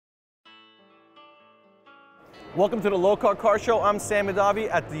Welcome to the Lokar Car Show. I'm Sam Madavi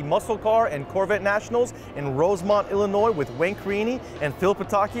at the Muscle Car and Corvette Nationals in Rosemont, Illinois with Wayne Carini and Phil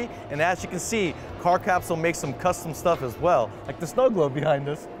Pataki. And as you can see, Car Capsule makes some custom stuff as well, like the snow globe behind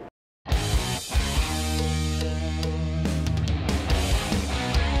us.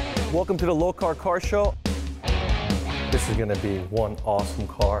 Welcome to the Lokar Car Show. This is gonna be one awesome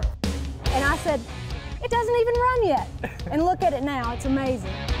car. And I said, it doesn't even run yet. And look at it now, it's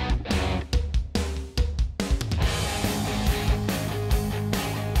amazing.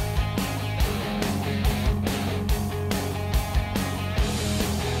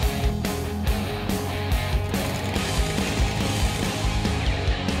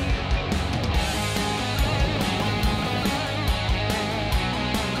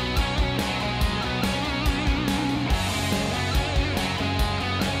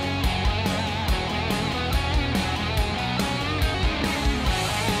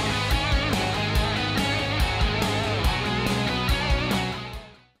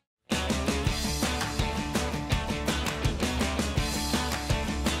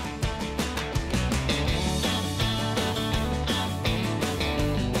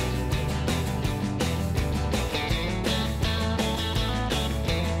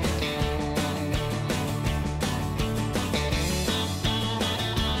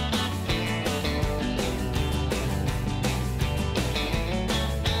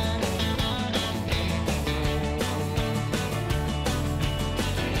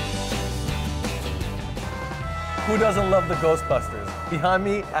 Who doesn't love the Ghostbusters? Behind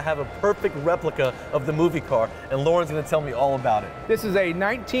me, I have a perfect replica of the movie car, and Lauren's gonna tell me all about it. This is a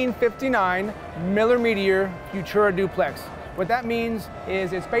 1959 Miller Meteor Futura Duplex. What that means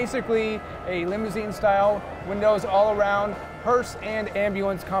is it's basically a limousine style, windows all around, hearse and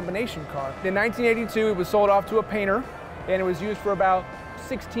ambulance combination car. In 1982, it was sold off to a painter, and it was used for about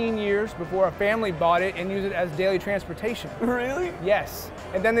 16 years before a family bought it and used it as daily transportation. Really? Yes.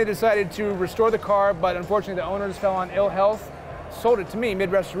 And then they decided to restore the car, but unfortunately the owners fell on ill health, sold it to me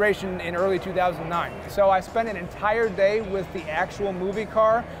mid-restoration in early 2009. So I spent an entire day with the actual movie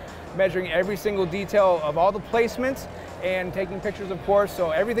car, measuring every single detail of all the placements and taking pictures, of course,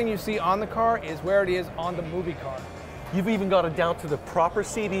 so everything you see on the car is where it is on the movie car. You've even got it down to the proper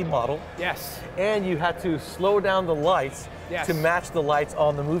CD model. Yes. And you had to slow down the lights to match the lights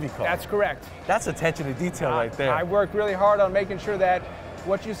on the movie car. That's correct. That's attention to detail right there. I worked really hard on making sure that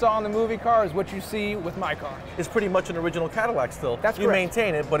what you saw on the movie car is what you see with my car. It's pretty much an original Cadillac still. That's correct. You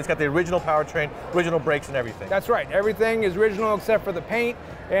maintain it, but it's got the original powertrain, original brakes and everything. That's right. Everything is original except for the paint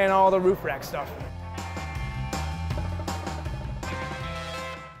and all the roof rack stuff.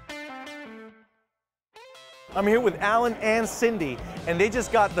 I'm here with Alan and Cindy, and they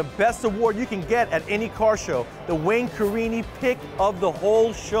just got the best award you can get at any car show, the Wayne Carini pick of the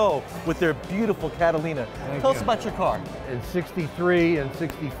whole show with their beautiful Catalina. Tell us about your car. In 63 and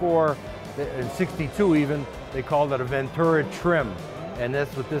 64, and 62 even, they called it a Ventura trim, and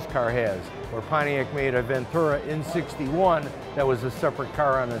that's what this car has. Where Pontiac made a Ventura in 61, that was a separate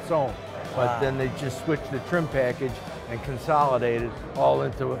car on its own. But then they just switched the trim package and consolidated all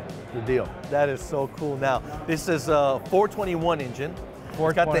into the deal. That is so cool. Now, this is a 421 engine.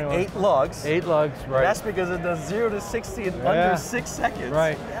 It's got the 8 lugs. 8 lugs, right. That's because it does 0 to 60 in under 6 seconds.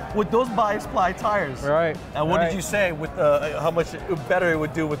 Right. With those bi-ply tires. Right. And what did you say with how much better it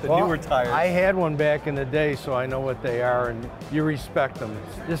would do with the newer tires? I had one back in the day, so I know what they are, and you respect them.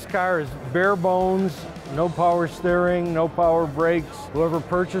 This car is bare bones, no power steering, no power brakes. Whoever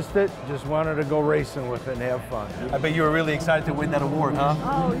purchased it just wanted to go racing with it and have fun. I bet you were really excited to win that award, huh?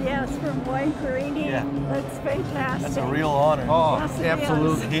 Oh yes, from Wayne Carini. Yeah. That's fantastic. That's a real honor. Oh, Yes, it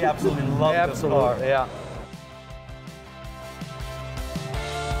absolutely. He absolutely loved this car. Yeah.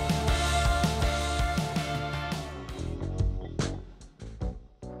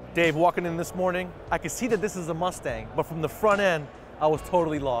 Dave, walking in this morning, I could see that this is a Mustang, but from the front end, I was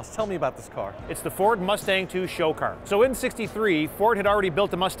totally lost. Tell me about this car. It's the Ford Mustang II show car. So in '63, Ford had already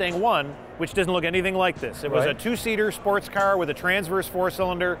built a Mustang 1, which doesn't look anything like this. It was a 2-seater sports car with a transverse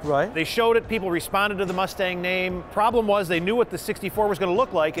 4-cylinder. Right. They showed it, people responded to the Mustang name. Problem was they knew what the 64 was going to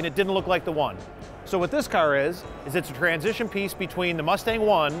look like, and it didn't look like the 1. So what this car is it's a transition piece between the Mustang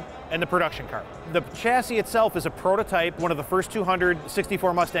 1 and the production car. The chassis itself is a prototype, one of the first 200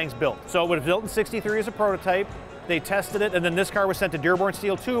 64 Mustangs built. So it was built in '63 as a prototype. They tested it, and then this car was sent to Dearborn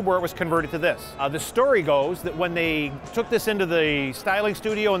Steel Tube, where it was converted to this. The story goes that when they took this into the styling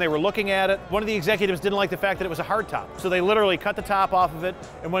studio and they were looking at it, one of the executives didn't like the fact that it was a hard top. So they literally cut the top off of it,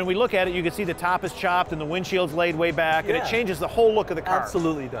 and when we look at it, you can see the top is chopped and the windshield's laid way back, and it changes the whole look of the car.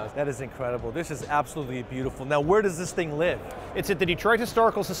 Absolutely does. That is incredible. This is absolutely beautiful. Now, where does this thing live? It's at the Detroit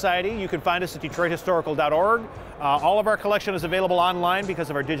Historical Society. You can find us at detroithistorical.org. All of our collection is available online because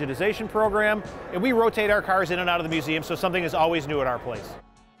of our digitization program, and we rotate our cars in and out of the museum, so something is always new at our place.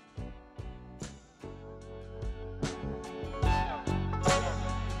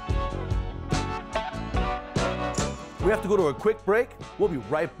 We have to go to a quick break. We'll be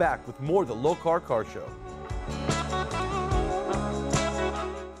right back with more of the Lokar Car Show.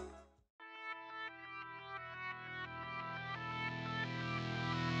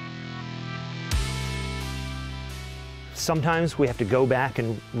 Sometimes we have to go back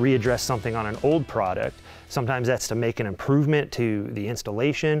and readdress something on an old product. Sometimes that's to make an improvement to the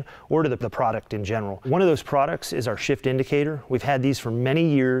installation or to the product in general. One of those products is our shift indicator. We've had these for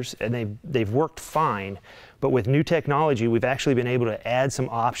many years and they've worked fine, but with new technology we've actually been able to add some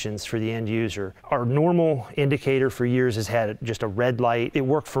options for the end user. Our normal indicator for years has had just a red light. It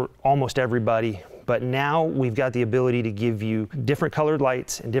worked for almost everybody. But now we've got the ability to give you different colored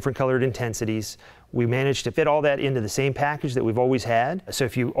lights and different colored intensities. We managed to fit all that into the same package that we've always had. So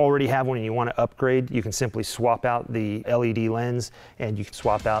if you already have one and you want to upgrade, you can simply swap out the LED lens and you can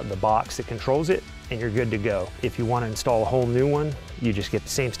swap out the box that controls it and you're good to go. If you want to install a whole new one, you just get the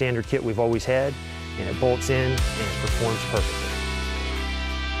same standard kit we've always had and it bolts in and it performs perfectly.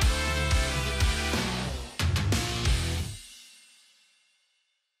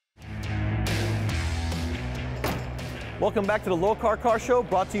 Welcome back to the Lokar Car Show,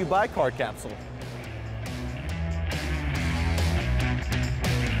 brought to you by Car Capsule.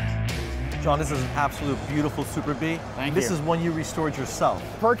 John, this is an absolute beautiful Super B. Thank you. This is one you restored yourself.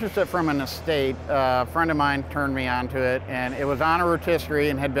 Purchased it from an estate. A friend of mine turned me onto it, and it was on a rotisserie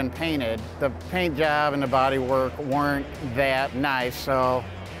and had been painted. The paint job and the body work weren't that nice, so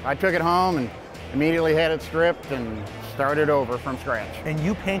I took it home and immediately had it stripped and started over from scratch. And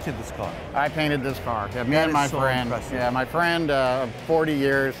you painted this car? I painted this car. Yeah, me and my friend. Impressive. Yeah, my friend, 40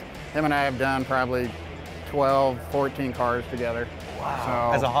 years. Him and I have done probably 12, 14 cars together.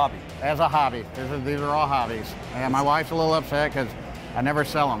 Wow. So, as a hobby? As a hobby. These are all hobbies. And my wife's a little upset because I never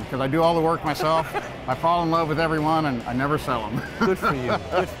sell them because I do all the work myself. I fall in love with everyone and I never sell them. Good for you.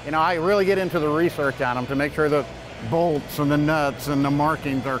 You know, I really get into the research on them to make sure the bolts and the nuts and the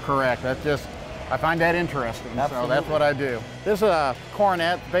markings are correct. That's just, I find that interesting. Absolutely. So that's what I do. This is a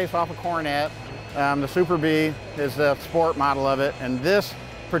Coronet, based off a Coronet. The Super B is the sport model of it, and this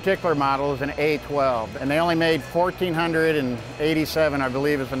particular model is an A12, and they only made 1,487, I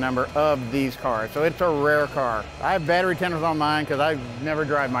believe is the number, of these cars. So it's a rare car. I have battery tenders on mine because I never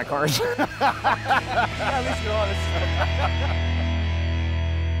drive my cars. At least you're honest.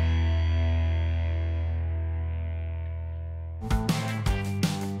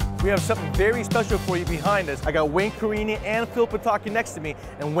 We have something very special for you behind us. I got Wayne Carini and Phil Pataki next to me,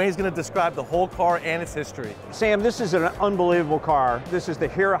 and Wayne's gonna describe the whole car and its history. Sam, this is an unbelievable car. This is the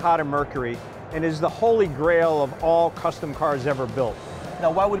Hirahata Mercury, and is the holy grail of all custom cars ever built. Now,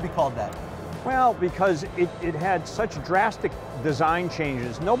 why would it be called that? Well, because it had such drastic design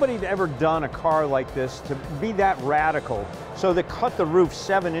changes. Nobody had ever done a car like this to be that radical. So they cut the roof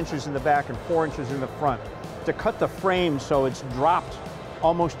 7 inches in the back and 4 inches in the front. To cut the frame so it's dropped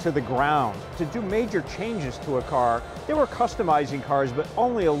almost to the ground. To do major changes to a car, they were customizing cars, but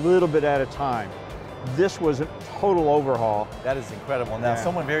only a little bit at a time. This was a total overhaul. That is incredible. Now,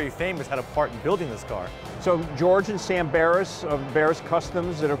 someone very famous had a part in building this car. So George and Sam Barris of Barris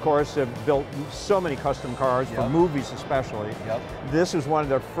Customs, that of course have built so many custom cars for movies especially. This is one of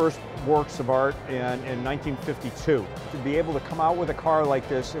their first works of art in 1952. To be able to come out with a car like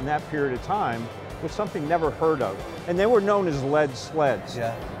this in that period of time was something never heard of. And they were known as lead sleds.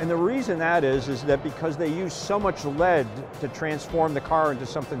 And the reason that is that because they used so much lead to transform the car into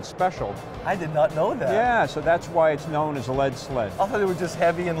something special. I did not know that. Yeah, so that's why it's known as a lead sled. I thought they were just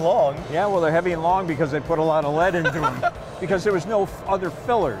heavy and long. Yeah, well, they're heavy and long because they put a lot of lead into them. Because there was no other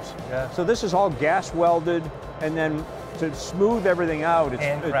fillers. So this is all gas welded, and then to smooth everything out, it's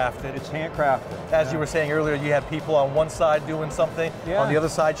handcrafted. It's handcrafted. As you were saying earlier, you had people on one side doing something, on the other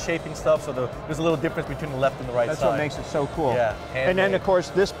side shaping stuff, so there's a little difference between the left and the right side. That's what makes it so cool. Handmade. And then, of course,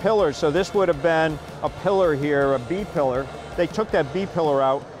 this pillar, so this would have been a pillar here, a B pillar. They took that B pillar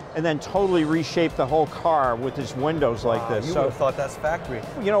out and then totally reshaped the whole car with its windows like this. You would have thought that's factory.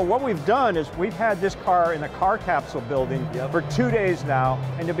 You know, what we've done is we've had this car in the Car Capsule building for 2 days now,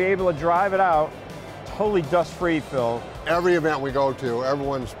 and to be able to drive it out, totally dust-free, Phil. Every event we go to,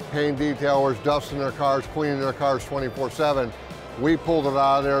 everyone's paint detailers, dusting their cars, cleaning their cars 24/7. We pulled it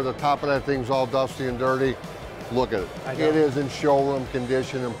out of there. The top of that thing's all dusty and dirty. Look at it. It is in showroom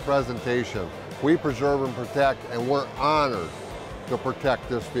condition and presentation. We preserve and protect, and we're honored to protect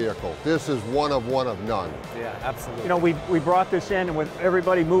this vehicle. This is one of none. Yeah, absolutely. You know, we brought this in, and with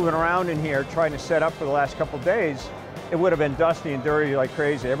everybody moving around in here trying to set up for the last couple of days, it would have been dusty and dirty like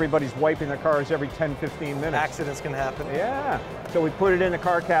crazy. Everybody's wiping their cars every 10, 15 minutes. Accidents can happen. Yeah. So we put it in the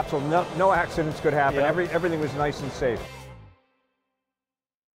car capsule. No accidents could happen. Yep. Everything was nice and safe.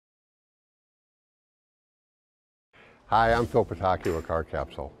 Hi, I'm Phil Pataki with Car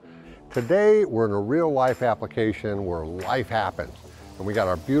Capsule. Today, we're in a real-life application where life happens. And we got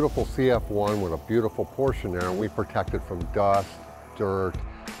our beautiful CF1 with a beautiful portion there, and we protect it from dust, dirt,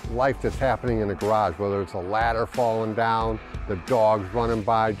 life that's happening in the garage, whether it's a ladder falling down, the dogs running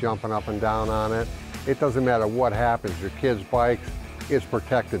by, jumping up and down on it. It doesn't matter what happens, your kids' bikes, it's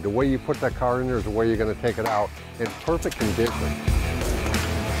protected. The way you put that car in there is the way you're going to take it out in perfect condition.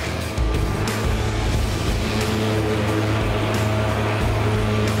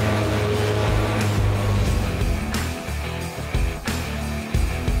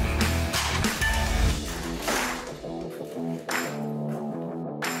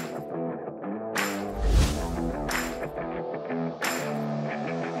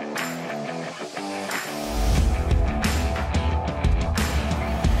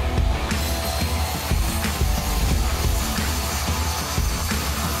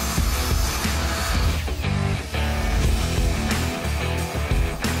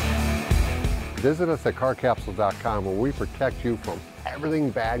 Visit us at carcapsule.com where we protect you from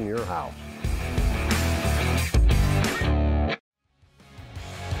everything bad in your house.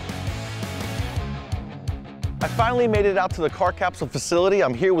 I finally made it out to the Car Capsule facility.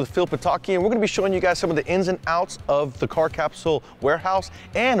 I'm here with Phil Pataki, and we're going to be showing you guys some of the ins and outs of the Car Capsule warehouse,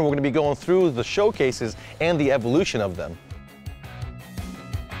 and we're going to be going through the showcases and the evolution of them.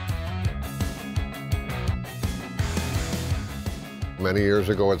 Many years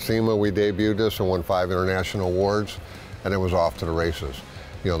ago at SEMA, we debuted this and won 5 international awards, and it was off to the races.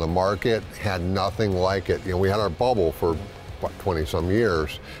 You know, the market had nothing like it. You know, we had our bubble for, what, 20-some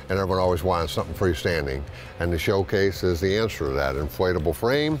years, and everyone always wanted something freestanding. And the showcase is the answer to that. Inflatable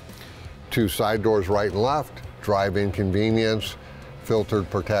frame, 2 side doors right and left, drive-in convenience, filtered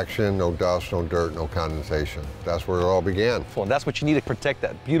protection, no dust, no dirt, no condensation. That's where it all began. And that's what you need to protect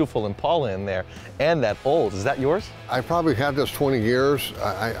that beautiful Impala in there and that old. Is that yours? I probably had this 20 years.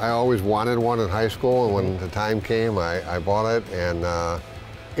 I always wanted one in high school, and when the time came, I bought it, and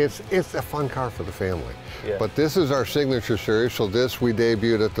it's a fun car for the family. Yeah. But this is our signature series, so this we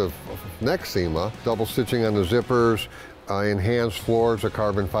debuted at the next SEMA. Double stitching on the zippers, enhanced floors, a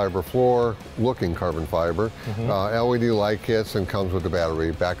carbon fiber floor, looking carbon fiber, LED light kits, and comes with the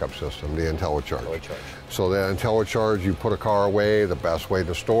battery backup system, the IntelliCharge. So that IntelliCharge, you put a car away, the best way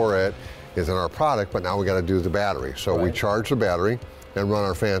to store it is in our product, but now we got to do the battery. So we charge the battery and run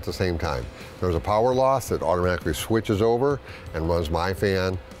our fan at the same time. There's a power loss that automatically switches over and runs my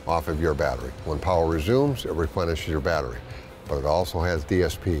fan off of your battery. When power resumes, it replenishes your battery. But it also has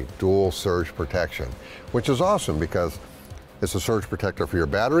DSP, dual surge protection, which is awesome because it's a surge protector for your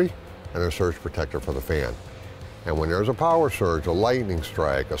battery and a surge protector for the fan. And when there's a power surge, a lightning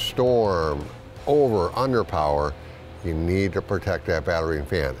strike, a storm, over, under power, you need to protect that battery and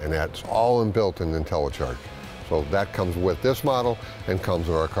fan. And that's all inbuilt in IntelliCharge. So that comes with this model and comes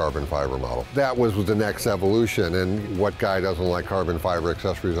with our carbon fiber model. That was the next evolution, and what guy doesn't like carbon fiber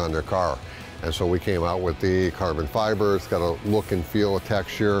accessories on their car? And so we came out with the carbon fiber. It's got a look and feel, a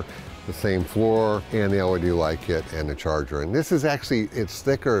texture, the same floor, and the LED light kit and the charger. And this is actually, it's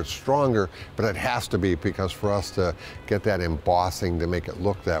thicker, it's stronger, but it has to be, because for us to get that embossing to make it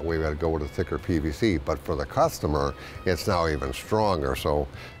look that way, we got to go with a thicker PVC. But for the customer, it's now even stronger. So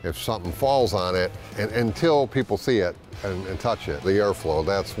if something falls on it, and until people see it and touch it, the airflow,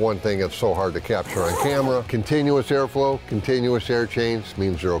 that's one thing that's so hard to capture on camera. Continuous airflow, continuous air change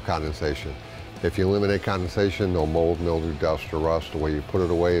means zero condensation. If you eliminate condensation, no mold, mildew, dust, or rust. The way you put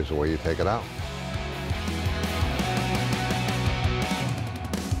it away is the way you take it out.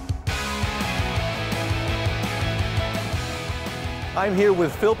 I'm here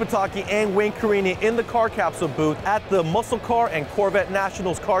with Phil Pataki and Wayne Carini in the Car Capsule booth at the Muscle Car and Corvette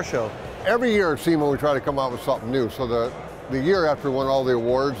Nationals Car Show. Every year at SEMA we try to come out with something new. So the year after we won all the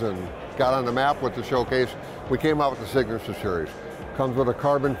awards and got on the map with the showcase, we came out with the Signature Series. Comes with a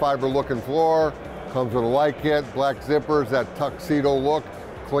carbon fiber looking floor, comes with a light kit, black zippers, that tuxedo look,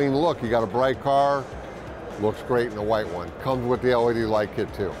 clean look. You got a bright car, Looks great in the white one. Comes with the LED light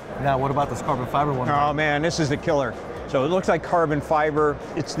kit too. Now, what about this carbon fiber one? Oh man, this is the killer. So it looks like carbon fiber.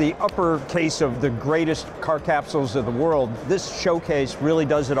 It's the upper case of the greatest car capsules of the world. This showcase really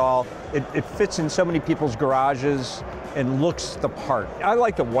does it all. It fits in so many people's garages and looks the part. I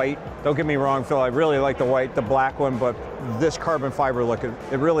like the white. Don't get me wrong, Phil, I really like the white, the black one, but this carbon fiber look,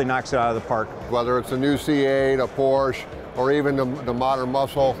 it really knocks it out of the park. Whether it's a new C8, a Porsche, or even the modern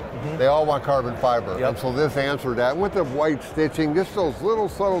muscle, they all want carbon fiber. Yep. And so this answered that. And with the white stitching, just those little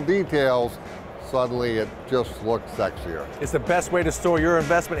subtle details, suddenly it just looks sexier. It's the best way to store your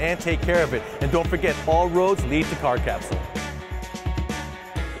investment and take care of it. And don't forget, all roads lead to Car Capsule.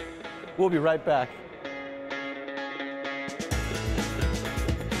 We'll be right back.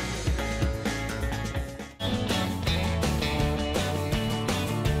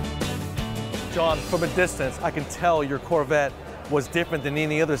 John, from a distance, I can tell your Corvette was different than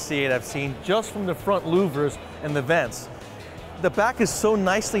any other C8 I've seen, just from the front louvers and the vents. The back is so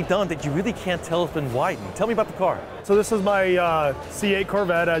nicely done that you really can't tell it's been widened. Tell me about the car. So this is my C8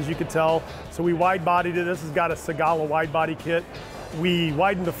 Corvette, as you can tell. So we wide bodied it. This has got a Segala wide body kit. We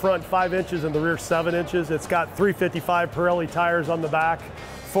widened the front 5 inches and the rear 7 inches. It's got 355 Pirelli tires on the back,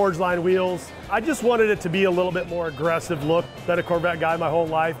 forged line wheels. I just wanted it to be a little bit more aggressive look. Been a Corvette guy my whole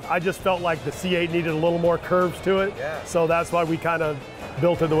life. I just felt like the C8 needed a little more curves to it. Yeah. So that's why we kind of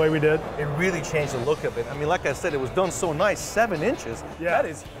built it the way we did. It really changed the look of it. I mean, like I said, it was done so nice, 7 inches. Yeah. That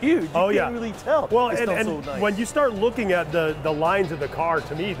is huge. You can't really tell. Well, it's done so nice. When you start looking at the lines of the car,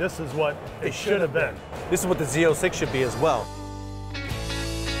 to me, this is what it should have been. This is what the Z06 should be as well.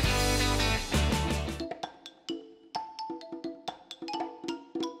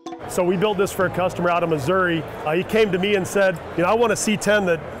 So we built this for a customer out of Missouri. He came to me and said, you know, I want a C10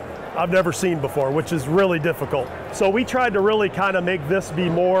 that I've never seen before, which is really difficult. So we tried to really kind of make this be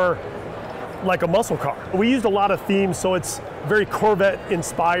more like a muscle car. We used a lot of themes, so it's very Corvette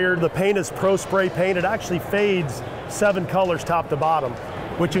inspired. The paint is Pro Spray paint. It actually fades 7 colors top to bottom,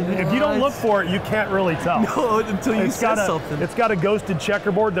 which if you don't look for it, you can't really tell. No, until you said something. It's got a ghosted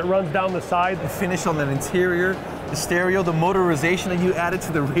checkerboard that runs down the side. The finish on that interior, the stereo, the motorization that you added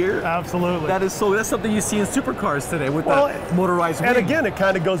to the rear. Absolutely. That's something you see in supercars today with that motorized And wing. again, it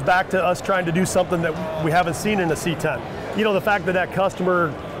kind of goes back to us trying to do something that we haven't seen in a C10. You know, the fact that that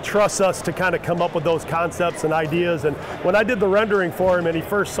customer trusts us to kind of come up with those concepts and ideas. And when I did the rendering for him and he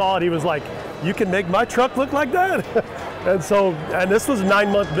first saw it, he was like, you can make my truck look like that? And this was a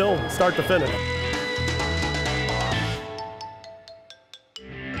 9-month build, start to finish.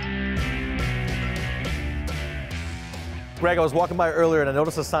 Greg, I was walking by earlier and I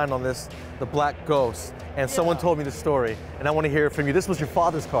noticed a sign on this, the Black Ghost, and someone told me the story, and I want to hear it from you. This was your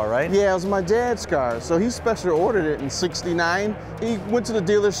father's car, right? Yeah, it was my dad's car. So he special ordered it in '69. He went to the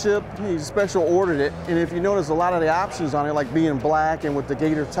dealership, he special ordered it, and if you notice a lot of the options on it, like being black and with the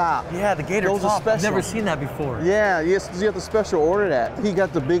gator top. Yeah, the gator those top. Are I've never seen that before. Yeah, yes, you have to special order that. He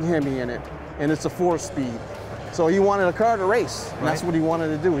got the big Hemi in it, and it's a 4-speed. So he wanted a car to race, and that's what he wanted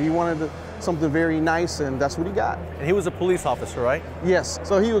to do. He wanted something very nice, and that's what he got. And he was a police officer, right? Yes,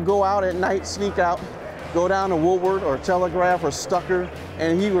 so he would go out at night, sneak out, go down to Woodward or Telegraph or Stucker,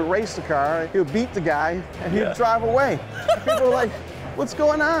 and he would race the car. He would beat the guy, and he'd drive away. People were like, what's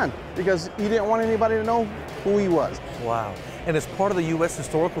going on? Because he didn't want anybody to know who he was. Wow. And it's part of the U.S.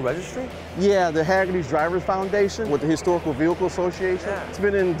 Historical Registry? Yeah, the Haggerty's Drivers Foundation with the Historical Vehicle Association. Yeah. It's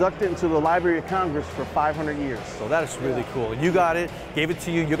been inducted into the Library of Congress for 500 years. So that is really cool. You got it, gave it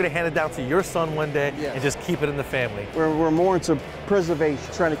to you, you're going to hand it down to your son one day and just keep it in the family. We're more into preservation,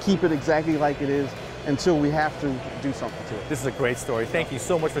 trying to keep it exactly like it is until we have to do something to it. This is a great story. Thank you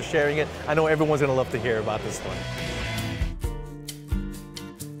so much for sharing it. I know everyone's going to love to hear about this one.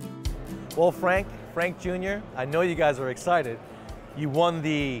 Well, Frank Jr., I know you guys are excited. You won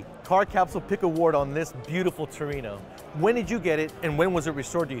the Car Capsule Pick Award on this beautiful Torino. When did you get it, and when was it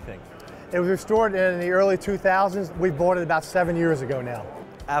restored, do you think? It was restored in the early 2000s. We bought it about 7 years ago now.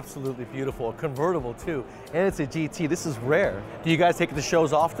 Absolutely beautiful, a convertible too, and it's a GT. This is rare. Do you guys take it to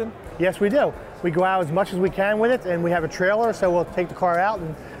shows often? Yes, we do. We go out as much as we can with it, and we have a trailer, so we'll take the car out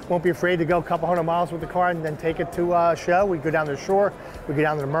and won't be afraid to go a couple hundred miles with the car and then take it to a show. We go down to the shore, we go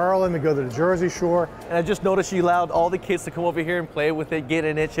down to the Maryland, we go to the Jersey Shore. And I just noticed you allowed all the kids to come over here and play with it, get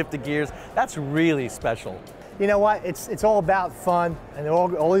in it, shift the gears. That's really special. you know what, it's all about fun, and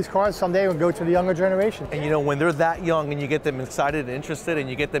all these cars someday will go to the younger generation. And you know, when they're that young and you get them excited and interested and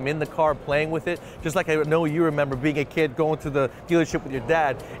you get them in the car playing with it, just like I know you remember being a kid going to the dealership with your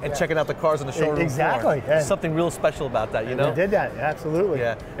dad and checking out the cars on the showroom Exactly. floor. There's something real special about that, you know? We did that, absolutely.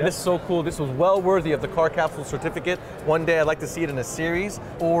 Yeah, and this is so cool. This was well worthy of the Car Capsule certificate. One day I'd like to see it in a series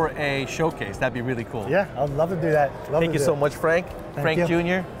or a showcase. That'd be really cool. Yeah, I'd love to do that. Thank you so much, Frank. Frank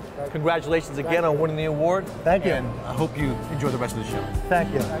Jr. Congratulations again on winning the award. Thank you. And I hope you enjoy the rest of the show.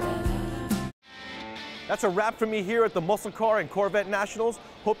 Thank you. That's a wrap for me here at the Muscle Car and Corvette Nationals.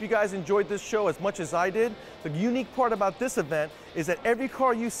 Hope you guys enjoyed this show as much as I did. The unique part about this event is that every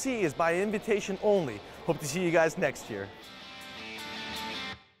car you see is by invitation only. Hope to see you guys next year.